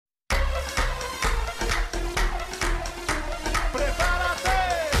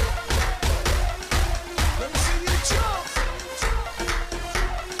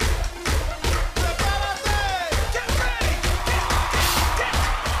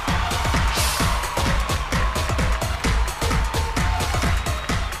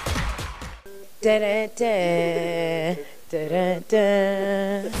Da-da-da,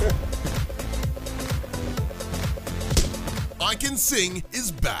 da-da-da. I Can Sing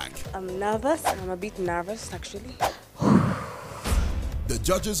is back. I'm nervous. I'm a bit nervous, actually. The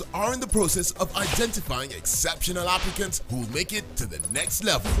judges are in the process of identifying exceptional applicants who will make it to the next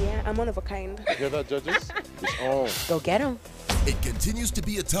level. Yeah, I'm one of a kind. You hear that, judges? It's on. Go get him. It continues to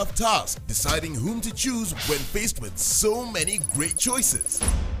be a tough task, deciding whom to choose when faced with so many great choices.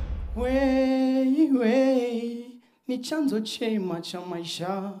 Wewe ni chanzo chema cha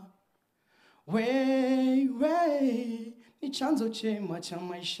maisha. Wewe ni chanzo chema cha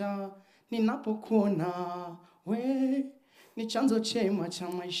maisha. Ninapokuona we ni chanzo chema cha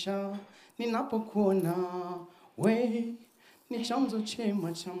maisha. Ninapokuona we ni chanzo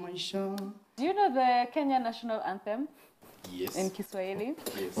chema cha maisha. Do you know the Kenya national anthem? Yes. In Kiswahili?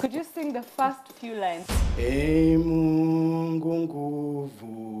 Yes. Could you sing the first few lines? Ee Mungu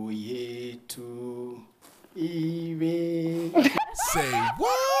nguvu yetu iwe. Say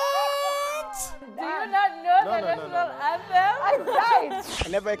what? Do you not know the national anthem? I died. I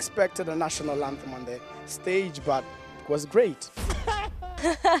never expected a national anthem on the stage, but it was great.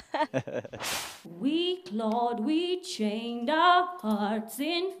 We clawed, we chained our hearts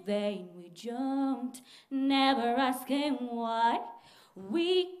in vain. We jumped, never asking why.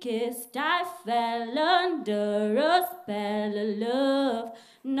 We kissed, I fell under a spell of love.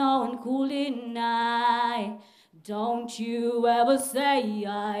 No one could deny. Don't you ever say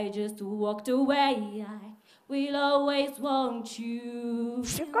I just walked away. I will always want you.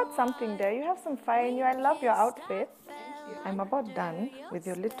 You've got something there. You have some fire in you. I love your outfit. I'm about done with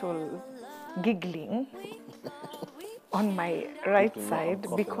your little giggling on my right side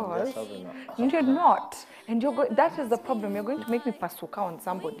because you're not. And that is the problem. You're going to make me pasuka on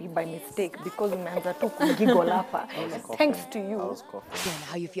somebody by mistake because umeanza tu kugiggle hapa. Thanks to you. Yeah,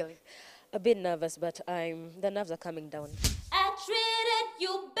 how you feeling? A bit nervous, but the nerves are coming down. I treated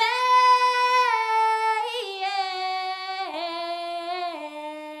you bad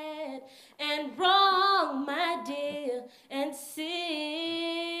and wrong, my dear. And since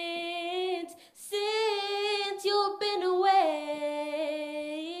you've been away.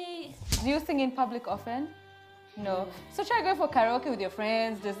 Do you sing in public often? No. So try going for karaoke with your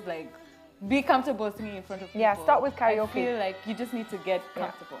friends, just like be comfortable singing in front of people. Yeah, start with karaoke. I feel like you just need to get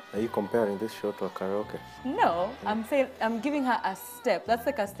comfortable. Are you comparing this show to a karaoke? No, I'm saying I'm giving her a step. That's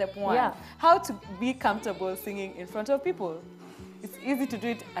like a step one. Yeah. How to be comfortable singing in front of people. It's easy to do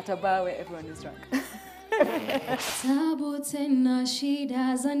it at a bar where everyone is drunk. Tabu tena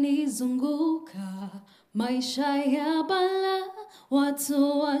shida zanizunguka, maisha ya bala,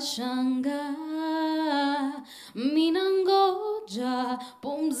 watu washanga. Mina ngoja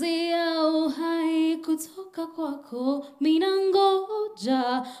pumzi ya uhai kutoka kwako. Mina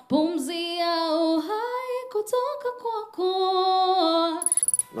ngoja pumzi ya uhai kutoka kwako.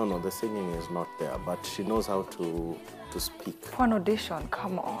 No, the singing is not there, but she knows how to speak. For an audition,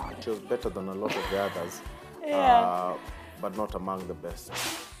 come on. She was better than a lot of the others, but not among the best.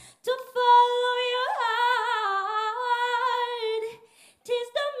 To follow your heart,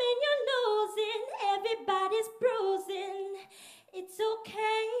 tis the mean you're losing, everybody's bruising. It's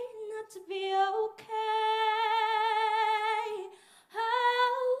okay not to be okay.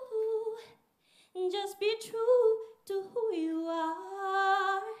 Oh, just be true to who you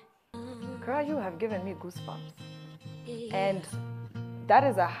are. Girl, you have given me goosebumps. And that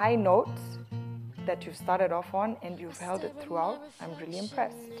is a high note that you started off on and you've held it throughout. I'm really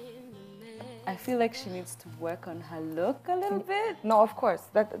impressed. I feel like she needs to work on her look a little bit. No, of course.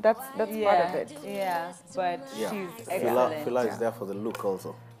 That's part of it. Yeah, but she's Fila excellent. is there for the look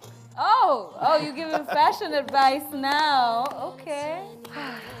also. Oh, you're giving fashion advice now. Okay.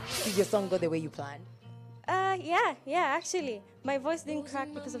 Did your song go the way you planned? Yeah, actually. My voice didn't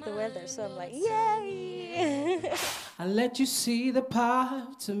crack because of the weather, so I'm like, yay! I let you see the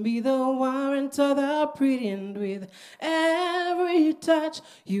path to be the warrant of the pretty, and with every touch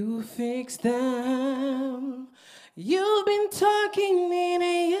you fix them. You've been talking in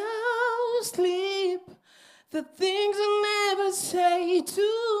your sleep, the things you never say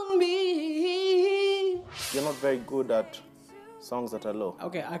to me. You're not very good at songs that are low.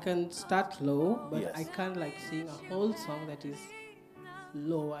 Okay, I can start low, but Yes. I can't like sing a whole song that is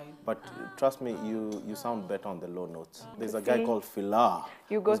low. But trust me, you sound better on the low notes. There's a guy called Fila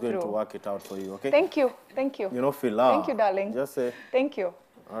You go who's going to through. work it out for you, okay? Thank you. You know Fila. Thank you, darling. Just say, Thank you.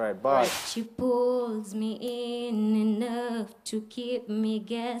 all right, bye. She pulls me in enough to keep me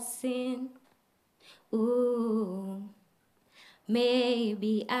guessing. Ooh,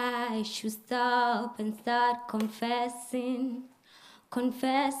 maybe I should stop and start confessing.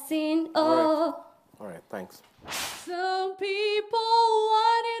 confessing. All right, thanks. Some people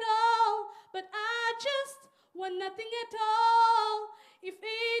want it all, but I just want nothing at all. If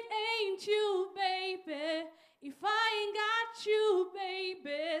it ain't you, baby, if I ain't got you,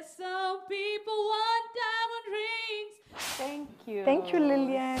 baby. Some people want diamond rings. Thank you. Thank you,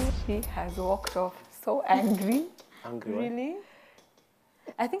 Lillian. She has walked off so angry. Angry, Really?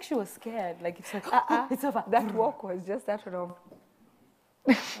 I think she was scared. Like, it's like, it's over. That walk was just that sort of.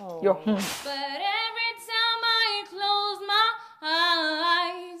 Oh. Your. But every time I close my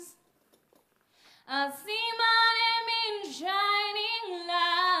eyes, I see my name in shining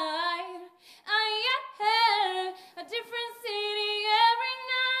light. I hear a different city every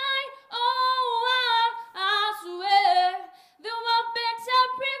night. Oh, I swear they were better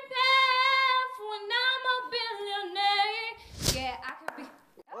prepared for when I'm a billionaire. Yeah, I could be.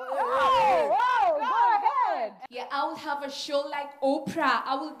 Whoa, go ahead. Yeah, I will have a show like Oprah.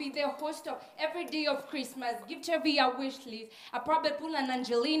 I will be the host of every day of Christmas. Gift every year wish list. I probably pull an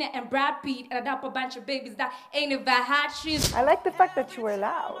Angelina and Brad Pitt and adopt a bunch of babies that ain't never had shit. I like the fact that you were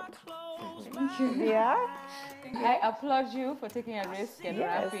loud. Thank you. Yeah? I applaud you for taking a risk and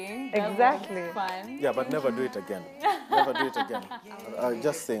Yes, rapping. That exactly. was fun. Yeah, but never do it again. Never do it again.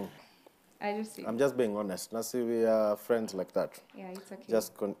 Just sing. I just see. I'm just being honest. Now, see, we are friends like that. Yeah, it's okay.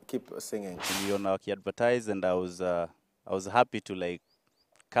 Just keep singing. Niliona wakiadvertise and I was happy to like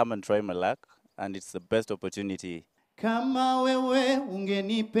come and try my luck, and it's the best opportunity. Kama wewe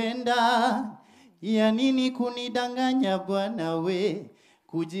ungenipenda, ya nini kunidanganya bwana we?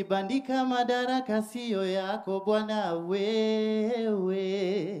 Kujibandika madaraka sio yako bwana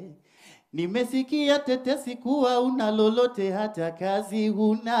wewe. Nimesikia tetesi kuwa una lolote hata kazi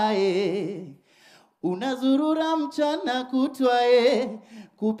hunae. Unazurura mchana kutwae,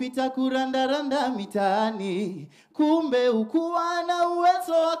 kupita kurandaranda mitaani. Kumbe ukuwa na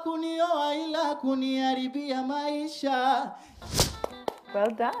uwezo wa kunioa ila kuniharibia maisha.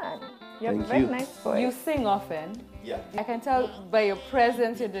 Well done. You have a Thank very you. nice voice. You sing often. Yeah. I can tell by your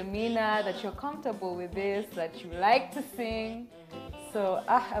presence, your demeanor, that you're comfortable with this, that you like to sing. So,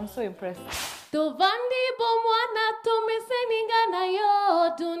 I'm so impressed. Tovandi bomwana tumeseninga na yo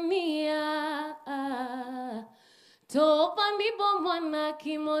dunia. Tovandi bomwana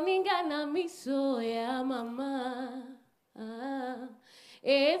kimoninga na miso ya mama.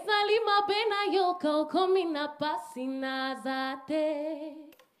 Ezali mabena yo kokomi na pasi na zate.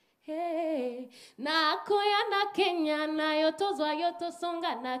 Hey, na koya na Kenya na yotozwa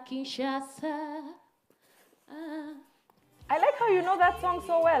yotosonga na Kinshasa. I like how you know that song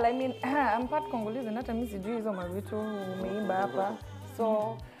so well. I mean, I'm part Congolese and hata mimi sijui hizo mavitu umeimba hapa.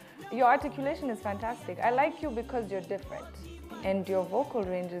 So your articulation is fantastic. I like you because you're different and your vocal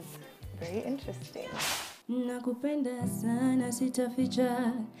range is very interesting. Nakupenda sana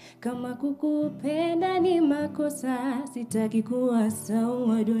sitaficha, kama kukupenda ni makosa, sitaki kuwa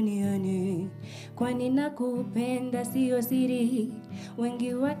sawa duniani. Kwani nakupenda sio siri,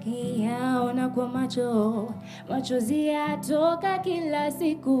 wengi wakiyaona kwa machozi yatoka kila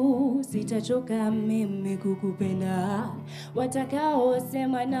siku. Sitachoka mimi kukupenda,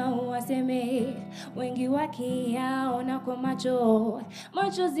 watakaosema na waseme, wengi wakiyaona kwa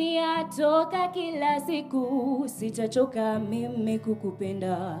machozi yatoka kila siku. Sitachoka mimi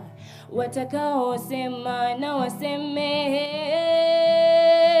kukupenda, watakaosema na waseme,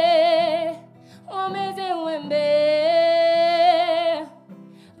 wameze wembe.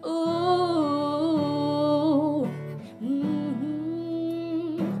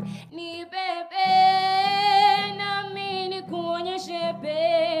 Ni bebe nami nikuonyeshe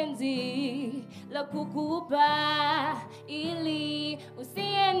penzi la kukupa ili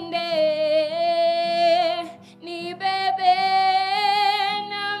usiende. Ni bebe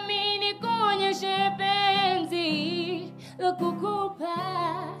nami nikuonyeshe penzi la kukupa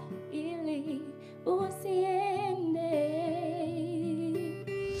ili usiende.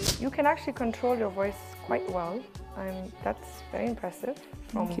 You can actually control your voice quite well. That's very impressive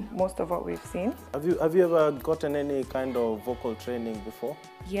from most of what we've seen. Have you ever gotten any kind of vocal training before?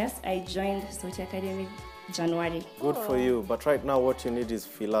 Yes, I joined Sauti Academy January. Good for you. But right now, what you need is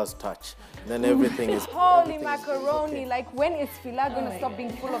Fila's touch. Then everything is. Holy everything macaroni! okay. Like, when is Fila gonna stop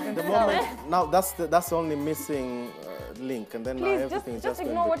being full of The himself? moment now, that's the only missing link, and then now Please, everything is just going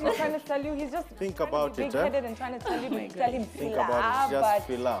ignore to what be he's perfect. trying to tell you. He's just Think trying about to be it, big-headed and trying to tell you to tell him Think Fila, about it. Just but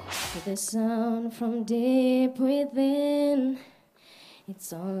Fila. The sound from deep within,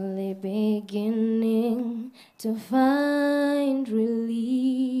 it's only beginning to find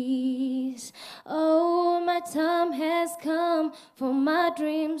release. Oh, my time has come for my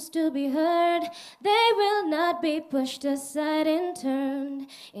dreams to be heard. They will not be pushed aside and turned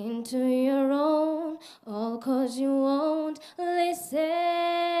into your own, all 'cause you won't listen.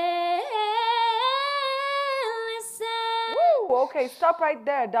 Woo! Okay, stop right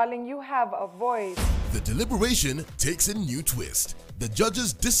there, darling. You have a voice. The deliberation takes a new twist. The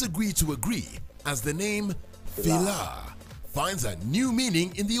judges disagree to agree as the name Fila finds a new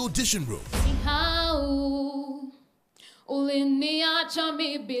meaning in the audition room. Uliniacha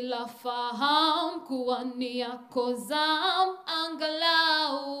mi bila faham kuwa ni yako zam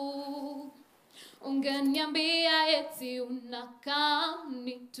angalau ungeniambia eti unakam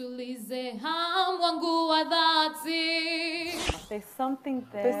nitulize ham wangu wa dhati. There's something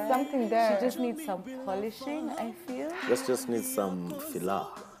there. There's something there. She just needs some polishing, I feel. Just needs some filler.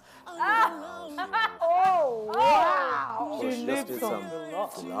 Oh, wow. So she just needs some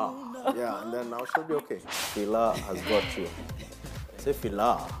filler. Yeah, and then now she'll be okay. Filler has got you. Say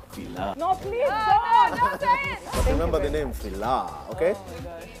filler. Filler. No, please don't. Don't say it. But remember the name filler, okay? Oh my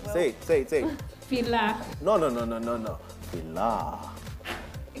gosh. Say it. Fila. No. Filler.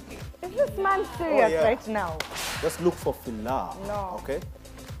 Is this man serious yeah. right now? Just look for filler. No. Okay?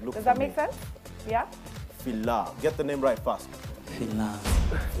 Look Does for that make sense? Yeah? Filler. Get the name right first. Filler.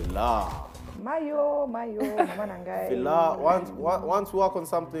 Filler. Mayo, mama nangai. Filler. Once we work on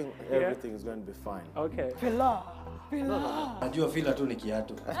something, everything is going to be fine. Okay. Filler. Najua filler tu ni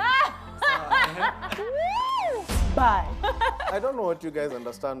kiatu. Bye. I don't know what you guys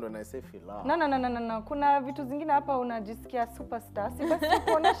understand when I say filler. No. Kuna vitu zingine hapa unajisikia superstar. Si basi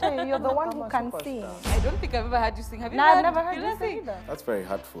kuonesha you're the one who can sing. I don't think I've ever heard you sing. Have you No, I've never heard you sing either. That's very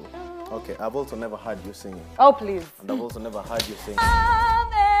hurtful. Okay, I've also never heard you singing. Oh, please. And I've also never heard you sing.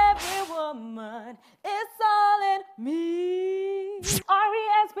 I'm every woman, it's all in me.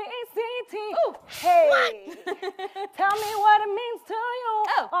 R-E-S-P-E-C-T. Hey. Tell me what it means to you.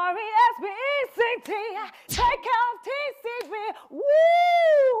 R-E-S-P-E-C-T. Take out TCB. Woo!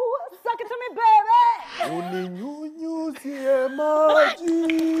 Suck it to me, baby. Uninyunyuzie maji.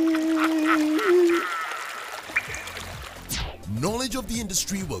 Knowledge of the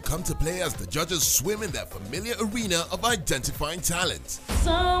industry will come to play as the judges swim in their familiar arena of identifying talent.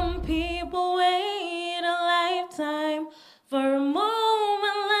 Some people wait a lifetime for a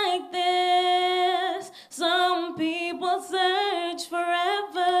moment like this. Some people search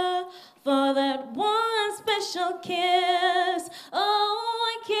forever for that one special kiss. Oh,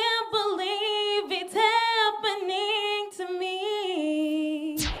 I can't believe it's happening to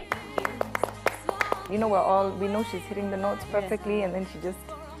me. You know, we know she's hitting the notes perfectly, and then she just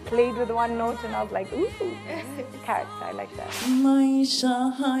played with one note, and I was like, ooh, character, I like that.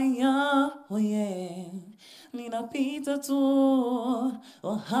 Maisha haya, oh yeah, ninapita tu,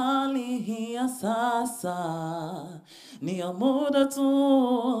 oh hali hii ya sasa, ni ya muda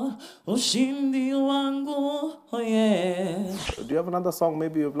tu, ushindi wangu, oh yeah. Do you have another song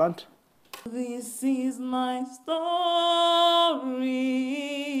maybe you've learned? This is my story.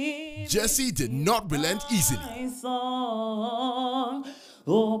 Jessie did not relent easily. My song,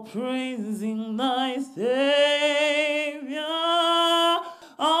 oh, praising thy Savior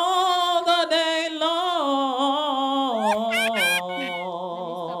all the day long.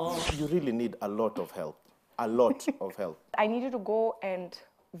 You really need a lot of help. A lot of help. I need you to go and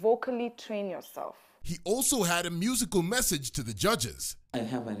vocally train yourself. He also had a musical message to the judges. I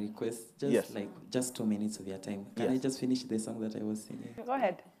have a request, just 2 minutes of your time. Can I just finish the song that I was singing? Go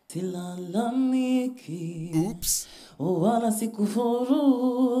ahead. Silalamiki. Oops. Wala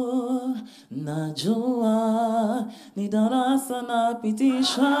sikufuru. Najua ni darasa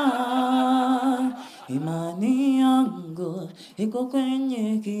napitisha. Imani yangu iko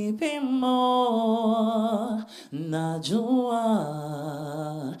kwenye kipimo. Najua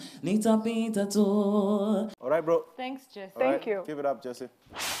nitapita tu. All right, bro. Thanks, Jesse. Thank you. Keep it up, Jesse.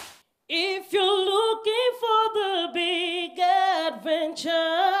 If you're looking for the big adventure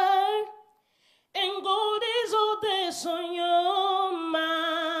and gold is all that's on your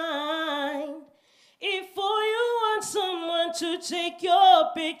mind, if for you want someone to take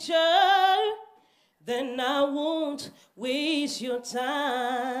your picture, then I won't waste your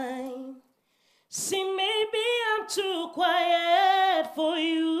time. See, maybe I'm too quiet for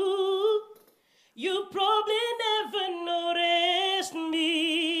you. You probably never noticed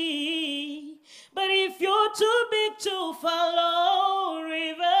me. But if you're too big to follow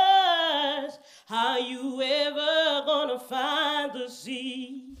rivers, how you ever gonna find the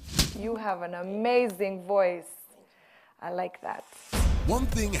sea? You have an amazing voice. I like that. One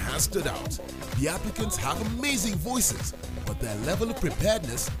thing has stood out. The applicants have amazing voices, but their level of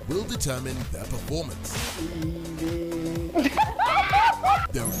preparedness will determine their performance.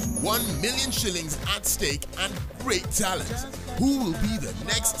 There is 1 million shillings at stake and great talent. Who will be the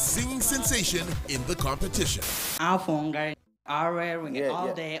next singing sensation in the competition?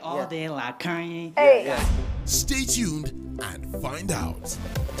 All day like Kanye. Stay tuned and find out.